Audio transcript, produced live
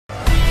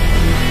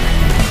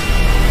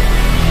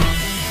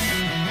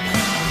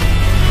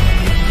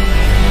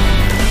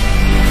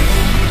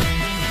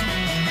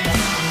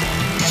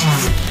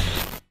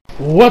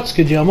What's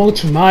good, y'all? Welcome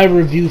to my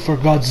review for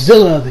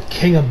Godzilla, the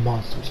King of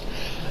Monsters.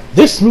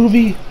 This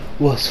movie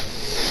was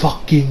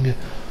fucking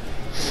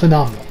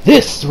phenomenal.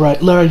 This, right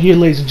here,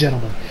 ladies and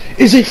gentlemen,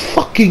 is a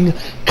fucking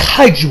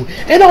kaiju.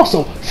 And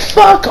also,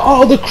 fuck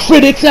all the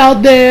critics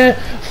out there.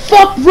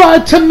 Fuck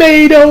Rotten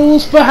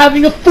Tomatoes for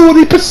having a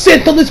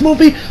 40% on this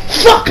movie.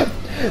 Fuck them.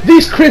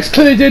 These critics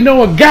clearly didn't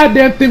know a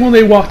goddamn thing when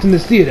they walked in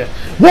this theater.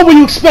 What were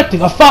you expecting?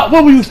 What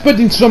were you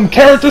expecting? Some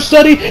character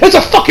study? It's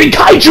a fucking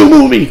kaiju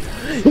movie!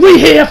 We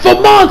here for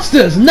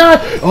monsters,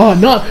 not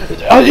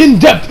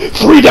in-depth,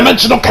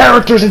 three-dimensional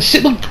characters and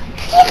shit. Look,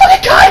 it's a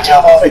fucking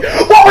kaiju movie!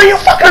 What were you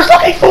fuckers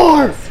looking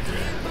for?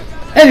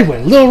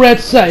 Anyway, Little Red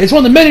Side. It's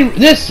one of the many.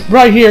 This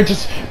right here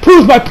just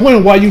proves my point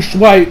of why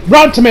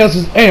Rotten Tomatoes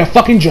is A, a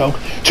fucking joke.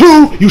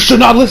 2, you should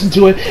not listen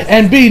to it,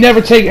 and B,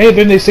 never take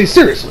anything they say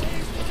seriously.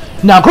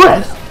 Now,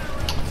 granted,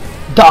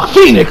 Dark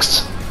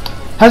Phoenix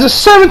has a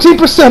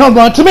 17% on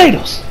Rotten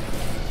Tomatoes.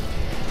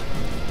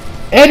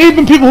 And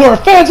even people who are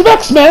fans of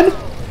X-Men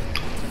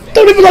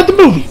don't even like the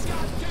movie.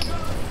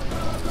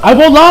 I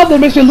won't lie, that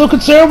makes me a little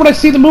concerned when I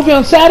see the movie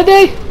on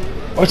Saturday.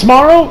 Or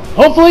tomorrow,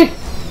 hopefully.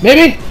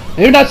 Maybe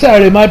not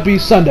Saturday, it might be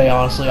Sunday,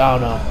 honestly, I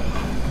don't know.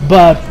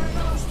 But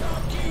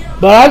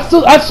I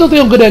still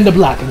think I'm going to end up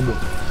liking the movie.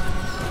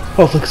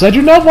 Hopefully, because I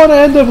do not want to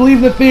end up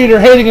leaving the theater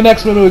hating an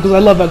X-Men movie because I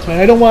love X-Men.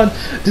 I don't want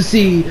to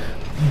see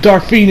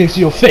Dark Phoenix,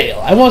 fail.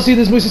 I want to see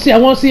this movie. I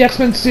want to see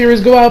X-Men series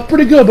go out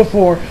pretty good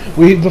before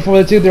they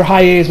take their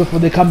hiatus, before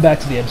they come back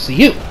to the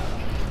MCU.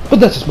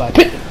 But that's just my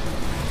opinion.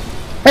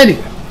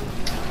 Anyway.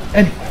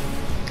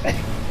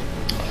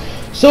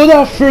 So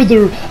without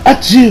further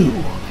ado,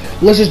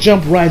 let's just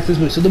jump right into this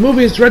movie. So the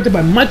movie is directed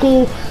by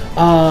Michael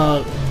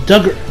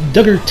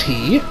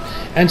Dougherty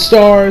and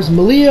stars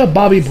Malia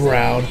Bobby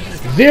Brown,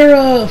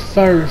 Vera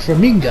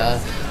Farmiga,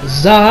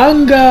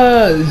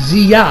 Zanga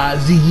Ziyi,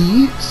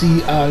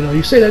 I don't know how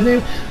you say that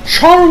name,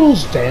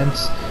 Charles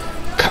Dance,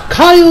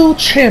 Kyle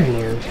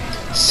Chandler,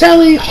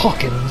 Sally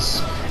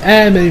Hawkins,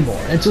 and many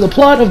more. And so the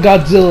plot of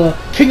Godzilla,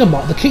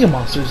 the King of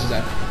Monsters, is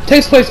that it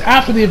takes place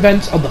after the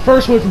events of the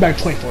first movie from back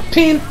in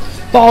 2014,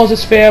 follows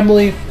his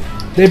family.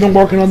 They've been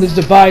working on this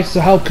device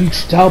to help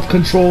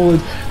control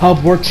and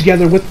help work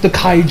together with the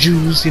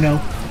kaijus,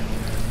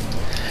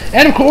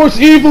 And of course,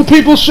 evil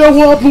people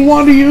show up who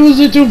want to use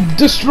it to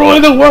destroy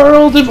the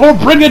world or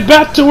bring it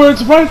back to where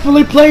it's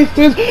rightfully placed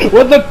with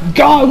the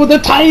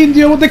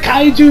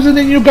kaijus, and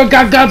then you got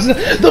Godzilla,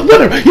 the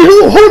winner.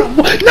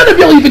 None of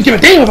y'all even give a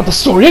damn about the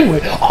story anyway.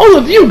 All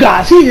of you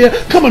guys here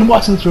come and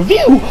watch this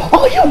review.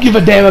 All you give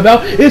a damn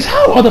about is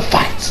how are the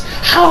fights,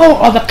 how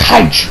are the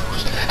kaijus,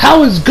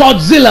 how is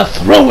Godzilla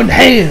throwing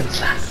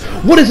hands?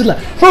 What is it like?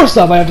 First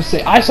off, I have to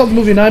say, I saw the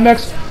movie in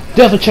IMAX.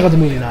 Definitely check out the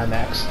movie in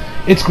IMAX.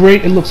 It's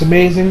great. It looks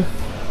amazing.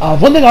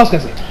 One thing I was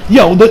gonna say,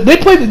 one of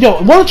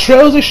the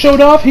trailers they showed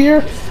off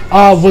here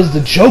was the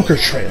Joker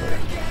trailer.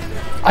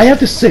 I have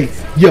to say,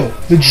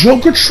 the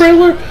Joker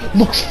trailer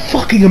looks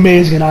fucking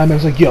amazing in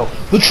IMAX.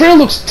 The trailer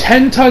looks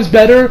 10 times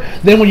better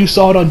than when you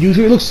saw it on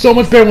YouTube. It looks so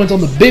much better when it's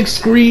on the big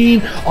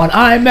screen, on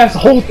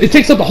IMAX. It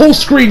takes up the whole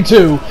screen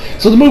too.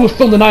 So the movie was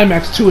filmed in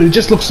IMAX too, and it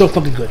just looks so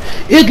fucking good.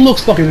 It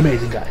looks fucking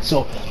amazing, guys.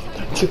 So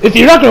if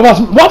you're not gonna watch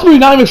the movie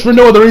in IMAX for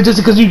no other reason, just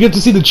because you get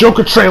to see the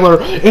Joker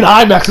trailer in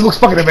IMAX, it looks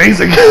fucking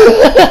amazing.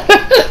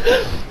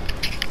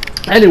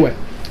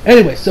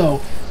 Anyway,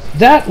 so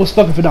that was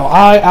fucking phenomenal.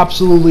 I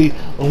absolutely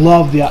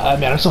love the.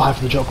 Man, I'm so hyped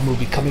for the Joker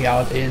movie coming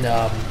out in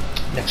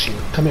next year.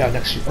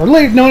 Or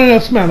late? No,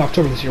 it's coming out in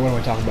October this year. What am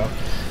I talking about?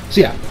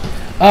 So yeah,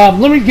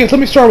 let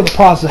me start with the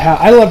positives.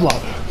 I love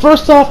love.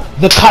 First off,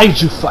 the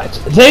kaiju fights.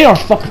 They are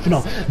fucking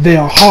phenomenal. They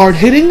are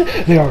hard-hitting,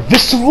 they are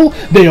visceral,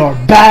 they are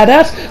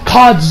badass.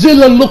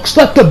 Godzilla looks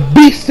like the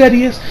beast that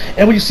he is.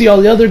 And when you see all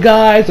the other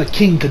guys, like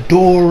King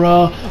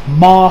Ghidorah,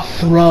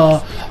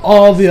 Mothra,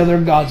 all the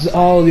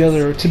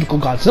other typical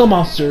Godzilla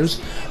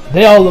monsters,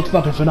 they all look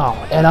fucking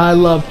phenomenal. And I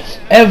loved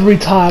every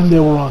time they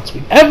were on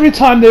screen. Every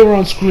time they were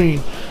on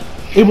screen,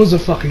 it was a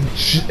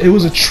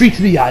treat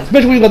to the eyes.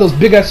 Especially when you got those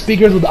big-ass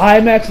speakers with the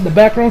IMAX in the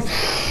background.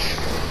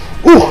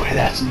 Ooh,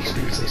 that's the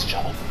experience, ladies and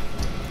gentlemen.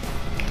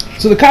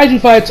 So the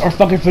kaiju fights are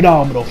fucking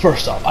phenomenal.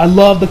 First off, I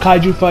love the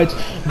kaiju fights.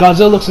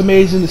 Godzilla looks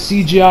amazing. The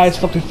CGI is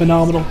fucking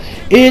phenomenal.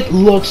 It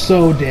looks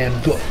so damn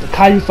good. The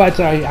kaiju fights,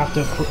 I have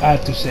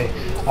to say,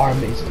 are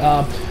amazing.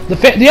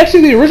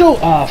 The original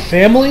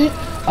family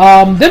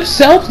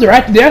themselves, the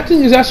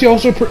acting is actually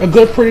also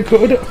pretty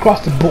good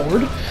across the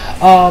board.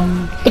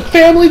 The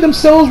family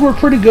themselves were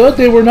pretty good.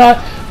 You were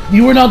not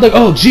like,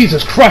 oh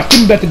Jesus Christ,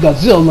 give me back to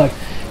Godzilla.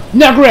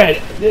 Now,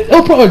 granted,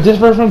 it'll probably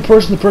differ from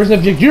person to person.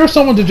 If you're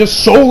someone that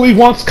just solely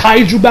wants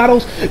kaiju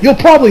battles, you'll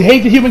probably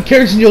hate the human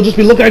characters, and you'll just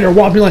be looking at your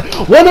wall and be like,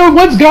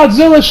 when's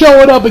Godzilla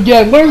showing up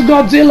again? Where's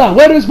Godzilla?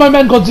 Where is my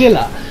man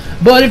Godzilla?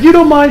 But if you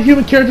don't mind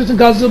human characters in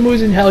Godzilla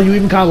movies, and hell, you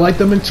even kind of like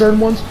them in certain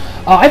ones,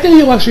 I think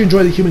you'll actually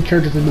enjoy the human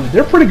characters in the movie.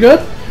 They're pretty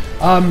good.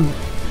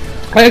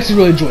 I actually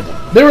really enjoyed them.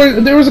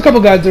 There was a couple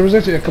guys. There was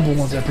actually a couple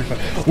ones that are pretty fun.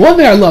 One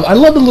thing I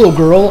love the little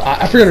girl.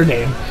 I forget her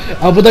name,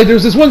 but like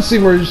there's this one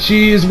scene where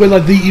she is with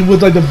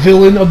the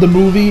villain of the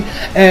movie,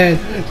 and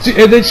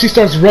then she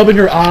starts rubbing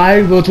her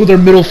eye with her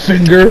middle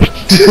finger.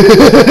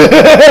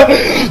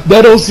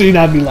 That whole scene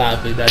had me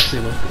laughing. That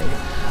scene was great.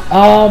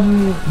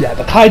 Yeah,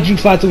 the kaiju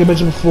fights, like I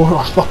mentioned before,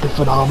 are fucking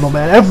phenomenal,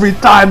 man. Every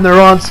time they're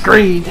on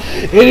screen,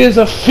 it is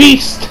a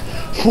feast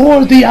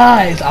for the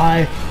eyes.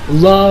 I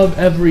love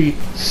every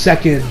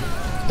second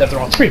that they're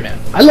on screen, man.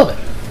 I love it.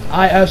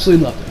 I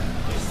absolutely love it.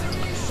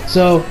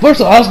 So,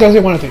 first of all, I was gonna say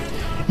one other thing.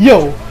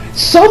 Yo,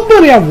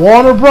 somebody at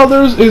Warner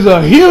Brothers is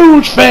a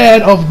huge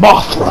fan of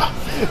Mothra.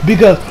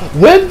 Because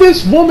when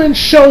this woman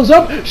shows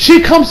up,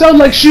 she comes out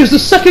like she is the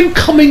second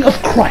coming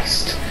of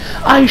Christ.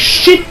 I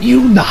shit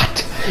you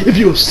not. If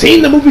you have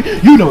seen the movie,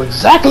 you know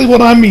exactly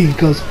what I mean.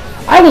 Because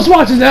I was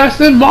watching that,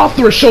 then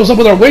Mothra shows up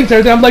with her wings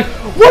and everything. I'm like,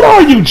 what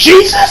are you,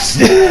 Jesus?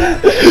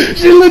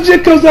 She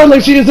legit comes out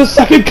like she is the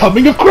second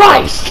coming of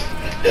Christ.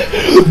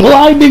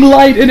 Blinding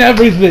light and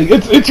everything.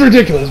 It's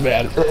ridiculous,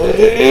 man.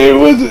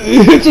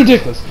 It's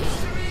ridiculous.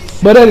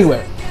 But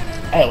anyway.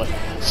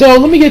 So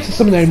let me get to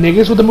some of the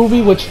negatives with the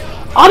movie, which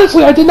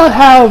honestly I did not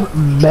have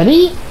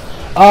many.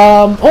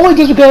 Only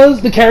just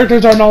because the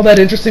characters aren't all that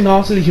interesting.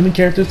 Also, the human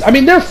characters, I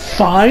mean, they're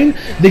fine.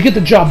 They get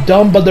the job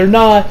done, but they're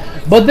not.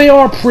 But they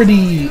are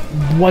pretty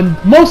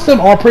most of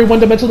them are pretty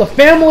one-dimensional. The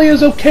family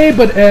is okay,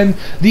 and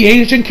the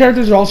Asian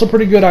characters are also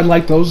pretty good. I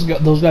like those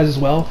guys as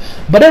well.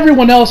 But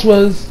everyone else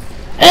was,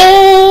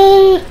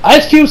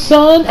 Ice Cube's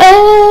son,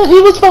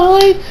 he was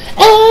fine.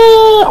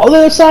 All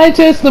the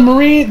scientists, the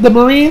Marines,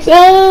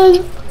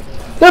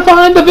 they're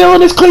fine. The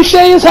villain is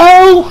cliche as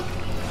hell.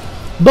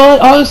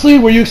 But honestly,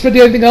 were you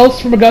expecting anything else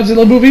from a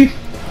Godzilla movie?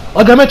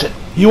 Like I mentioned,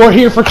 you are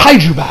here for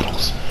kaiju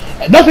battles.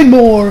 And nothing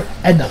more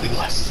and nothing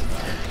less.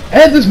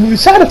 And this movie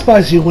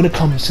satisfies you when it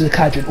comes to the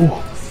kaiju.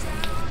 Ooh.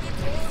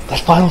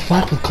 That final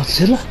fight with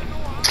Godzilla?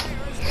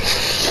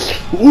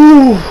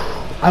 Ooh.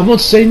 I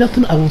won't say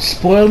nothing, I won't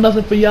spoil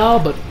nothing for y'all,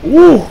 but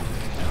ooh,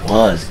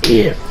 was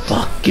it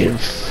fucking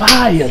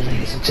fire,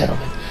 ladies and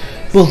gentlemen.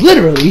 Both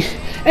literally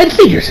and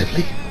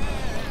figuratively.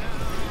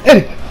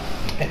 Anyway.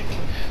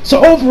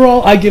 So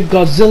overall, I give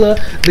Godzilla,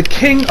 the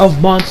King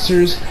of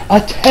Monsters, a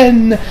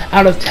 10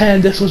 out of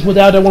 10. This was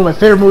without one of my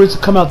favorite movies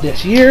to come out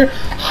this year.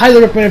 Highly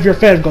recommend if you're a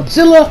fan of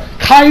Godzilla,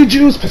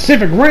 Kaijus,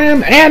 Pacific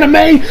Rim,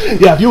 anime.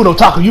 Yeah, if you're an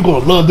otaku, you're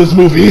gonna love this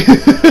movie.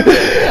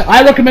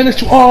 I recommend this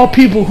to all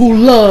people who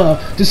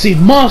love to see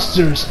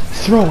monsters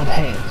throwing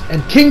hands.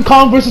 And King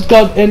Kong vs.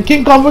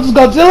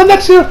 Godzilla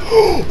next year.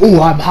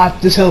 Oh, I'm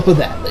hyped as hell for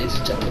that, ladies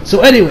and gentlemen.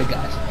 So anyway,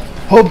 guys.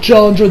 Hope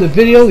y'all enjoyed the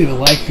video. Leave a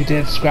like if you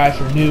did, subscribe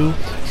for new.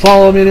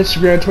 Follow me on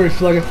Instagram, Tori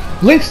Flugger.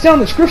 Links down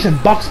in the description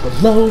box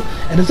below.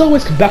 And as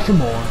always, come back for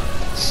more.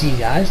 See you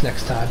guys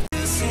next time.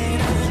 She's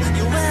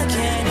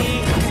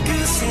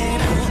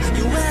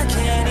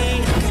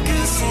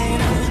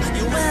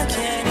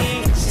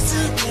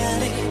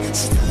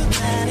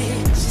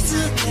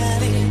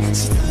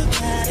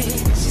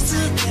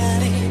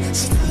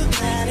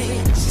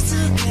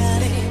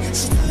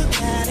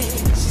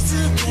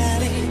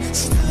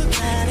too